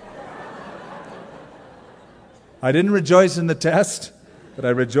 I didn't rejoice in the test, but I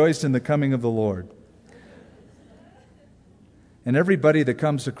rejoiced in the coming of the Lord. And everybody that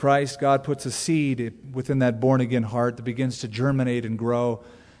comes to Christ, God puts a seed within that born-again heart that begins to germinate and grow.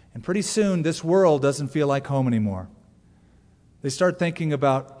 And pretty soon, this world doesn't feel like home anymore. They start thinking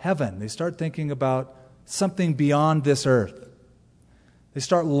about heaven. They start thinking about something beyond this earth. They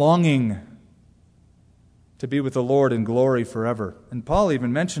start longing to be with the Lord in glory forever. And Paul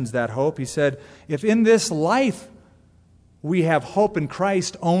even mentions that hope. He said, if in this life we have hope in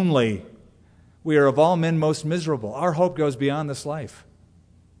Christ only, we are of all men most miserable. Our hope goes beyond this life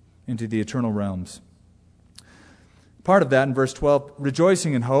into the eternal realms. Part of that in verse 12,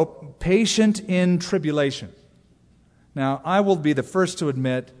 rejoicing in hope, patient in tribulation. Now, I will be the first to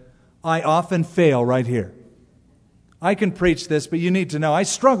admit I often fail right here. I can preach this, but you need to know I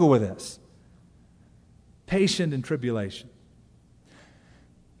struggle with this. Patient in tribulation.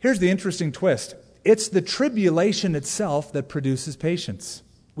 Here's the interesting twist. It's the tribulation itself that produces patience.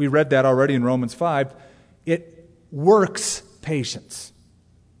 We read that already in Romans 5. It works patience.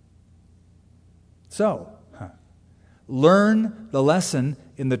 So, learn the lesson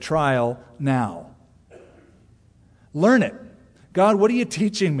in the trial now. Learn it. God, what are you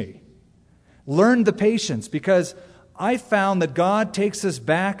teaching me? Learn the patience, because I found that God takes us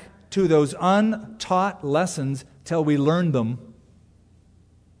back to those untaught lessons till we learn them.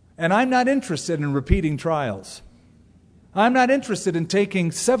 And I'm not interested in repeating trials. I'm not interested in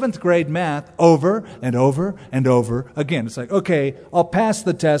taking 7th grade math over and over and over again. It's like, okay, I'll pass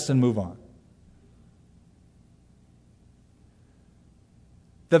the test and move on.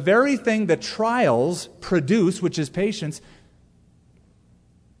 The very thing that trials produce, which is patience,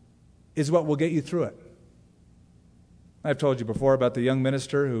 is what will get you through it. I've told you before about the young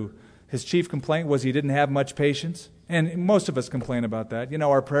minister who his chief complaint was he didn't have much patience. And most of us complain about that. You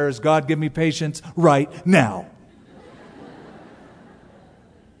know, our prayer is, God, give me patience right now.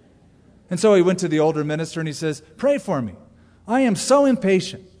 And so he went to the older minister and he says, pray for me. I am so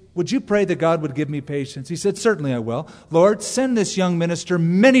impatient. Would you pray that God would give me patience? He said, certainly I will. Lord, send this young minister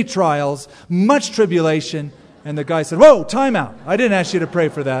many trials, much tribulation. And the guy said, whoa, time out. I didn't ask you to pray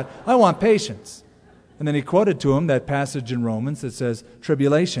for that. I want patience. And then he quoted to him that passage in Romans that says,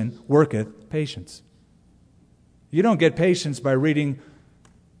 tribulation worketh patience. You don't get patience by reading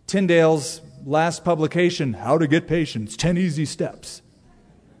Tyndale's last publication, How to Get Patience, 10 Easy Steps.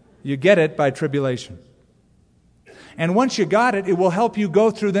 You get it by tribulation. And once you got it, it will help you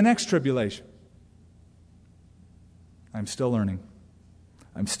go through the next tribulation. I'm still learning.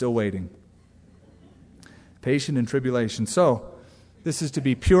 I'm still waiting. Patient in tribulation. So, this is to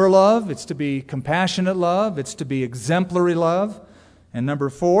be pure love. It's to be compassionate love. It's to be exemplary love. And number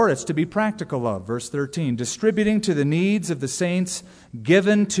 4, it's to be practical love. Verse 13, distributing to the needs of the saints,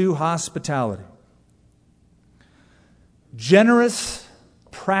 given to hospitality. Generous,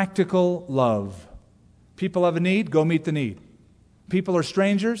 practical love. People have a need, go meet the need. People are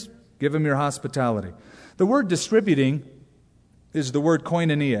strangers, give them your hospitality. The word distributing is the word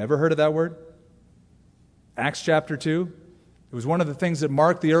koinonia. Ever heard of that word? Acts chapter 2. It was one of the things that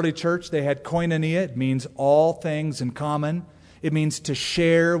marked the early church. They had koinonia. It means all things in common. It means to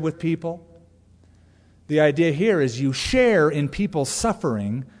share with people. The idea here is you share in people's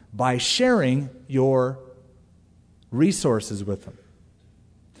suffering by sharing your resources with them.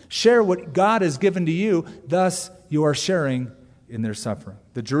 Share what God has given to you, thus you are sharing in their suffering.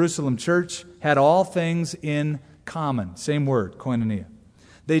 The Jerusalem church had all things in common. Same word, koinonia.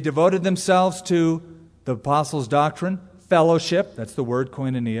 They devoted themselves to the apostles' doctrine, fellowship, that's the word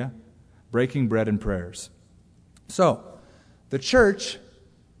koinonia, breaking bread and prayers. So, the church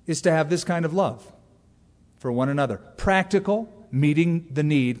is to have this kind of love for one another. Practical, meeting the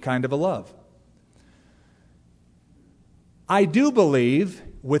need kind of a love. I do believe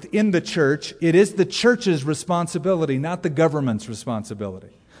within the church, it is the church's responsibility, not the government's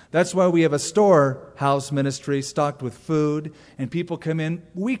responsibility. That's why we have a storehouse ministry stocked with food, and people come in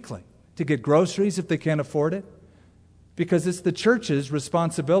weekly to get groceries if they can't afford it. Because it's the church's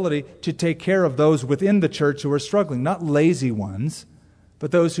responsibility to take care of those within the church who are struggling, not lazy ones,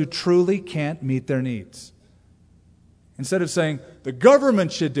 but those who truly can't meet their needs. Instead of saying, the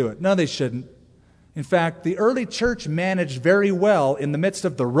government should do it. No, they shouldn't. In fact, the early church managed very well in the midst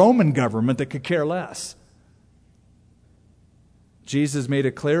of the Roman government that could care less. Jesus made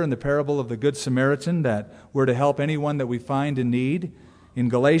it clear in the parable of the Good Samaritan that we're to help anyone that we find in need. In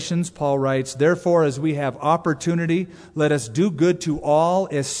Galatians, Paul writes, therefore, as we have opportunity, let us do good to all,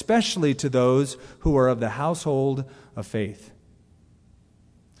 especially to those who are of the household of faith.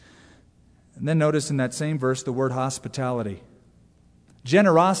 And then notice in that same verse the word hospitality.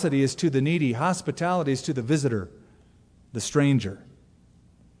 Generosity is to the needy. Hospitality is to the visitor, the stranger.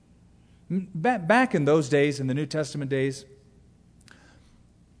 Back in those days, in the New Testament days,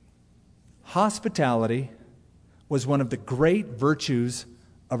 hospitality was one of the great virtues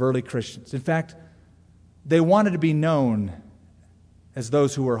of early Christians. In fact, they wanted to be known as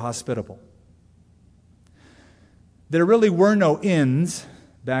those who were hospitable. There really were no inns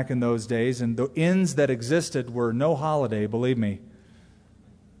back in those days, and the inns that existed were no holiday, believe me.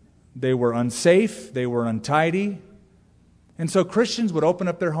 They were unsafe, they were untidy, and so Christians would open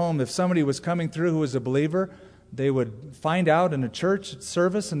up their home. If somebody was coming through who was a believer, they would find out in a church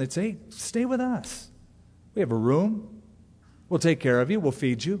service and they'd say, hey, stay with us. We have a room. We'll take care of you. We'll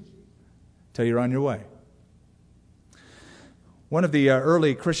feed you till you're on your way. One of the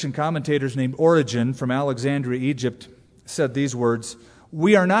early Christian commentators named Origen from Alexandria, Egypt, said these words,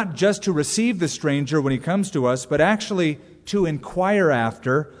 we are not just to receive the stranger when he comes to us, but actually to inquire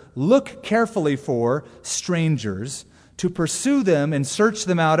after, look carefully for strangers, to pursue them and search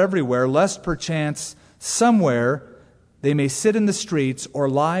them out everywhere, lest perchance somewhere they may sit in the streets or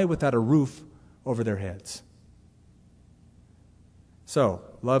lie without a roof over their heads. So,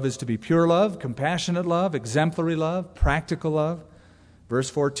 love is to be pure love, compassionate love, exemplary love, practical love. Verse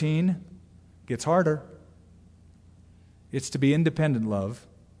 14 gets harder. It's to be independent love,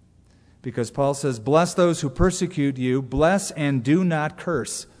 because Paul says, bless those who persecute you, bless and do not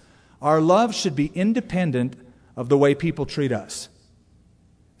curse. Our love should be independent of the way people treat us.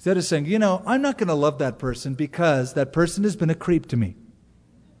 Instead of saying, I'm not going to love that person because that person has been a creep to me.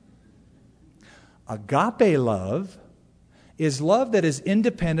 Agape love is love that is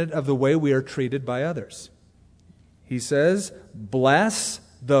independent of the way we are treated by others. He says, bless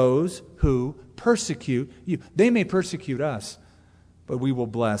those who persecute you. They may persecute us, but we will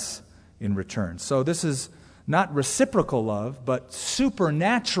bless in return. So this is not reciprocal love, but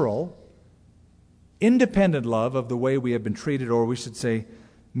supernatural, independent love of the way we have been treated, or we should say,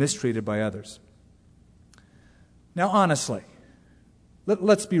 mistreated by others. Now, honestly,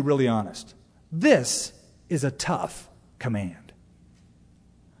 let's be really honest. This is a tough command.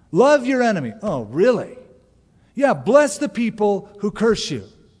 Love your enemy. Oh, really? Yeah, bless the people who curse you.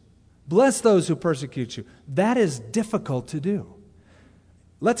 Bless those who persecute you. That is difficult to do.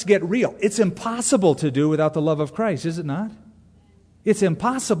 Let's get real. It's impossible to do without the love of Christ, is it not? It's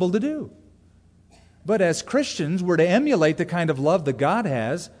impossible to do. But as Christians, we're to emulate the kind of love that God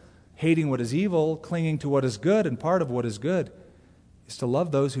has, hating what is evil, clinging to what is good, and part of what is good is to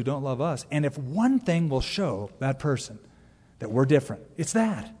love those who don't love us. And if one thing will show that person that we're different, it's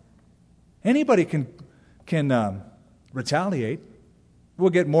that. Anybody can retaliate. We'll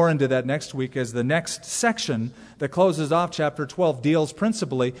get more into that next week as the next section that closes off chapter 12 deals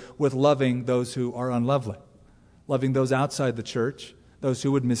principally with loving those who are unlovely, loving those outside the church, those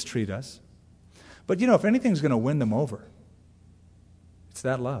who would mistreat us. But if anything's going to win them over, it's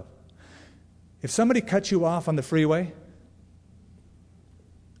that love. If somebody cut you off on the freeway,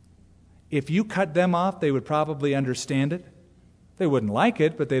 if you cut them off, they would probably understand it. They wouldn't like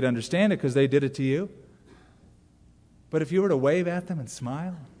it, but they'd understand it because they did it to you. But if you were to wave at them and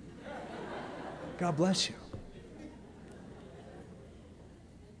smile, God bless you.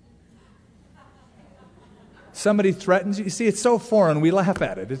 Somebody threatens you. You see, it's so foreign, we laugh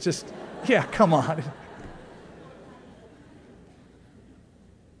at it. It's just, yeah, come on.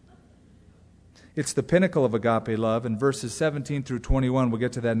 It's the pinnacle of agape love. In verses 17 through 21, we'll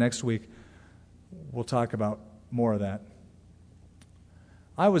get to that next week. We'll talk about more of that.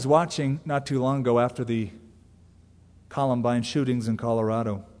 I was watching not too long ago after the Columbine shootings in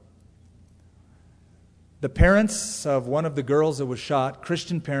Colorado. The parents of one of the girls that was shot,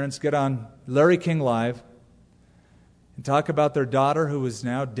 Christian parents, get on Larry King Live and talk about their daughter who is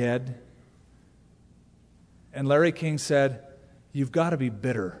now dead. And Larry King said, "You've got to be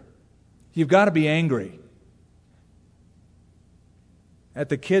bitter. You've got to be angry at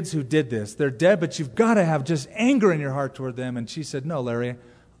the kids who did this. They're dead, but you've got to have just anger in your heart toward them." And she said, "No, Larry,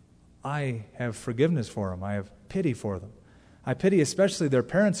 I have forgiveness for them. I have pity for them. I pity especially their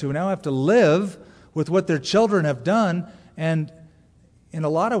parents who now have to live with what their children have done. And in a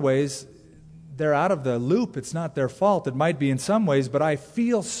lot of ways, they're out of the loop. It's not their fault. It might be in some ways, but I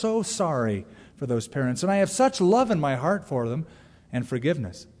feel so sorry for those parents. And I have such love in my heart for them and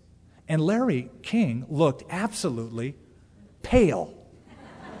forgiveness." And Larry King looked absolutely pale,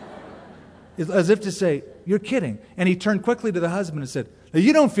 as if to say, "You're kidding." And he turned quickly to the husband and said,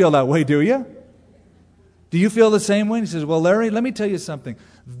 "You don't feel that way, do you? Do you feel the same way?" And he says, "Well, Larry, let me tell you something.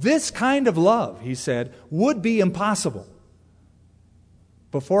 This kind of love," he said, "would be impossible.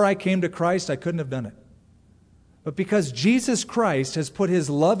 Before I came to Christ, I couldn't have done it. But because Jesus Christ has put His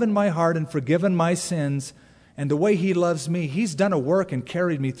love in my heart and forgiven my sins, and the way He loves me, He's done a work and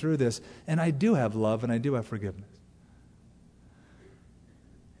carried me through this. And I do have love and I do have forgiveness."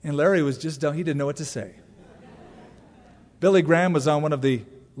 And Larry was just dumb. He didn't know what to say. Billy Graham was on one of the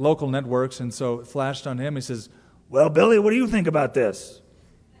local networks, and so it flashed on him. He says, "Well, Billy, what do you think about this?"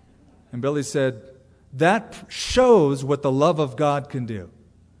 And Billy said, "That shows what the love of God can do.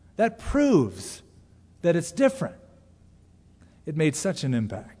 That proves that it's different." It made such an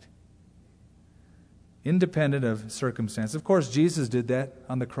impact, independent of circumstance. Of course, Jesus did that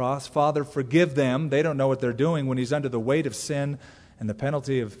on the cross. "Father, forgive them. They don't know what they're doing," when He's under the weight of sin and the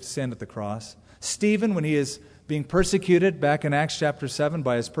penalty of sin at the cross. Stephen, when he is being persecuted back in Acts chapter 7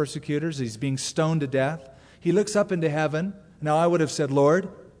 by his persecutors, he's being stoned to death. He looks up into heaven. Now I would have said, "Lord,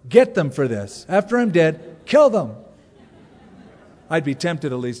 get them for this. After I'm dead, kill them." I'd be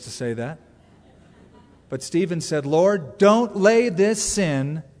tempted at least to say that. But Stephen said, "Lord, don't lay this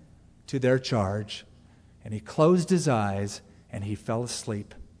sin to their charge." And he closed his eyes and he fell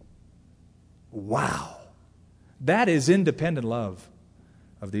asleep. Wow. That is independent love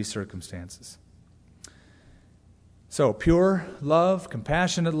of these circumstances. So, pure love,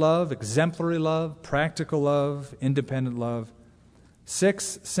 compassionate love, exemplary love, practical love, independent love.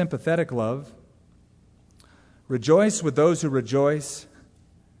 6, sympathetic love. Rejoice with those who rejoice.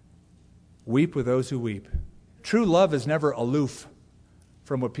 Weep with those who weep. True love is never aloof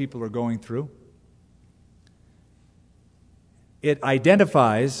from what people are going through. It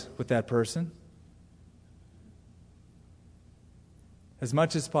identifies with that person as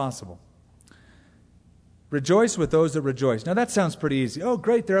much as possible. Rejoice with those that rejoice. Now that sounds pretty easy. Oh,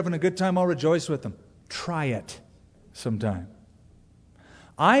 great, they're having a good time. I'll rejoice with them. Try it sometime.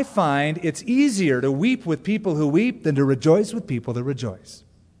 I find it's easier to weep with people who weep than to rejoice with people that rejoice.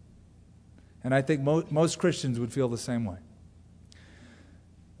 And I think most Christians would feel the same way.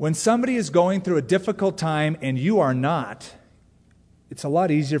 When somebody is going through a difficult time and you are not, it's a lot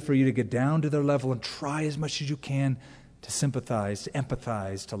easier for you to get down to their level and try as much as you can to sympathize, to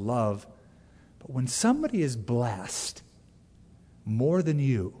empathize, to love. But when somebody is blessed more than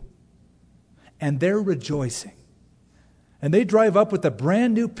you, and they're rejoicing, and they drive up with a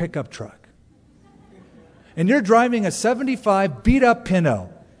brand new pickup truck, and you're driving a 75 beat-up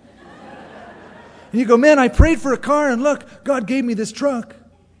Pinto, and you go, "Man, I prayed for a car, and look, God gave me this truck."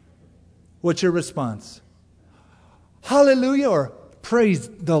 What's your response? Hallelujah, or praise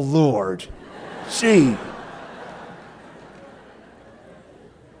the Lord? Gee.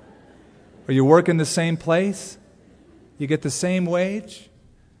 Or you work in the same place, you get the same wage,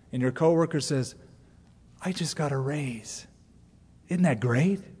 and your coworker says, "I just got a raise. Isn't that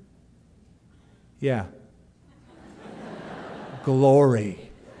great? Yeah.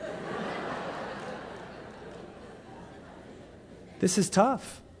 Glory. This is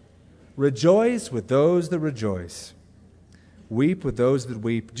tough. Rejoice with those that rejoice. Weep with those that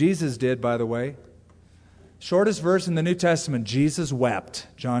weep. Jesus did, by the way. Shortest verse in the New Testament, Jesus wept.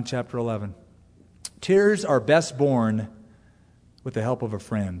 John chapter 11. Tears are best borne with the help of a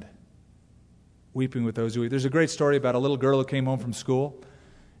friend. Weeping with those who weep. There's a great story about a little girl who came home from school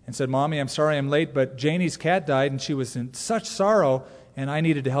and said, Mommy, I'm sorry I'm late, but Janie's cat died and she was in such sorrow and I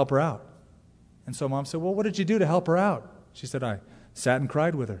needed to help her out. And so Mom said, well, what did you do to help her out? She said, I sat and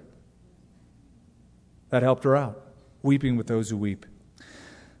cried with her. That helped her out. Weeping with those who weep.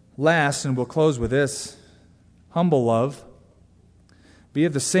 Last, and we'll close with this, humble love. Be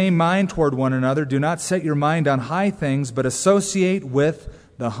of the same mind toward one another. Do not set your mind on high things, but associate with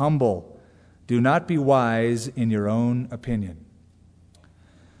the humble. Do not be wise in your own opinion.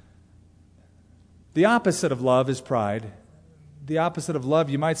 The opposite of love is pride. The opposite of love,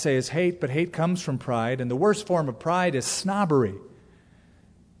 you might say, is hate, but hate comes from pride. And the worst form of pride is snobbery.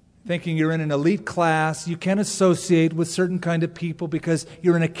 Thinking you're in an elite class, you can't associate with certain kind of people because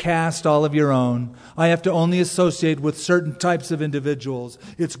you're in a caste all of your own. I have to only associate with certain types of individuals.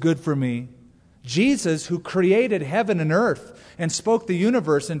 It's good for me. Jesus, who created heaven and earth and spoke the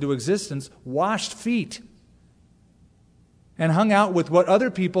universe into existence, washed feet and hung out with what other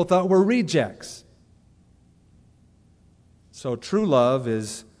people thought were rejects. So true love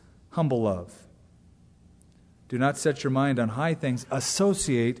is humble love. Do not set your mind on high things.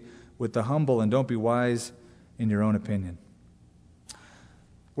 Associate with the humble and don't be wise in your own opinion.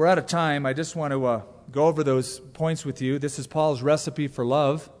 We're out of time. I just want to go over those points with you. This is Paul's recipe for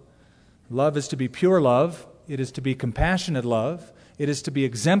love. Love is to be pure love. It is to be compassionate love. It is to be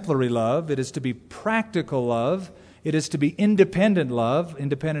exemplary love. It is to be practical love. It is to be independent love,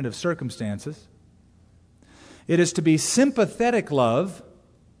 independent of circumstances. It is to be sympathetic love,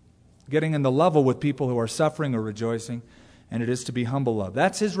 getting in the level with people who are suffering or rejoicing, and it is to be humble love.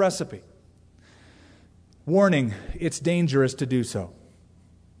 That's his recipe. Warning, it's dangerous to do so.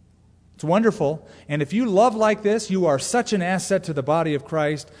 It's wonderful, and if you love like this, you are such an asset to the body of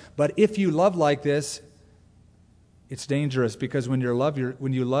Christ, but if you love like this, it's dangerous because when you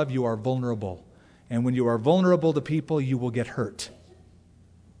love, you are vulnerable. And when you are vulnerable to people, you will get hurt.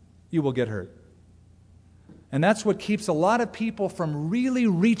 You will get hurt. And that's what keeps a lot of people from really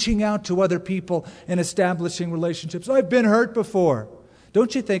reaching out to other people and establishing relationships. I've been hurt before.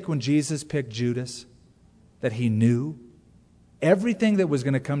 Don't you think when Jesus picked Judas that he knew everything that was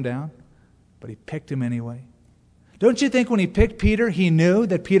going to come down, but he picked him anyway? Don't you think when he picked Peter, he knew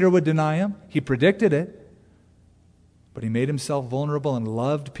that Peter would deny him? He predicted it, but he made himself vulnerable and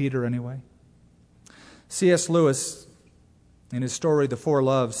loved Peter anyway. C.S. Lewis, in his story, The Four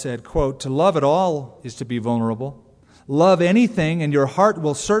Loves, said, quote, to love at all is to be vulnerable. Love anything and your heart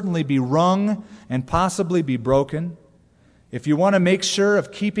will certainly be wrung and possibly be broken. If you want to make sure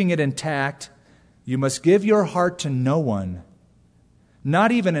of keeping it intact, you must give your heart to no one,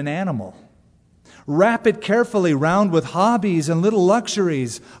 not even an animal. Wrap it carefully round with hobbies and little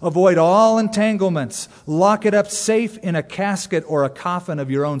luxuries. Avoid all entanglements. Lock it up safe in a casket or a coffin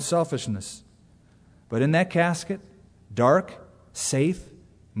of your own selfishness. But in that casket, dark, safe,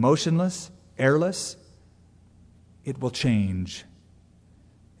 motionless, airless, it will change.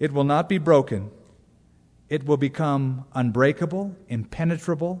 It will not be broken. It will become unbreakable,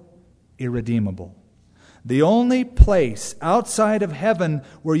 impenetrable, irredeemable. The only place outside of heaven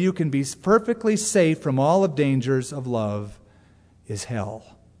where you can be perfectly safe from all of dangers of love is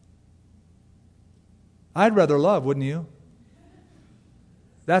hell. I'd rather love, wouldn't you?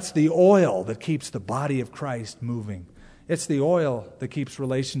 That's the oil that keeps the body of Christ moving. It's the oil that keeps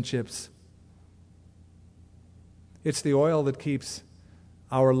relationships. It's the oil that keeps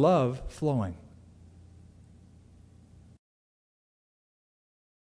our love flowing.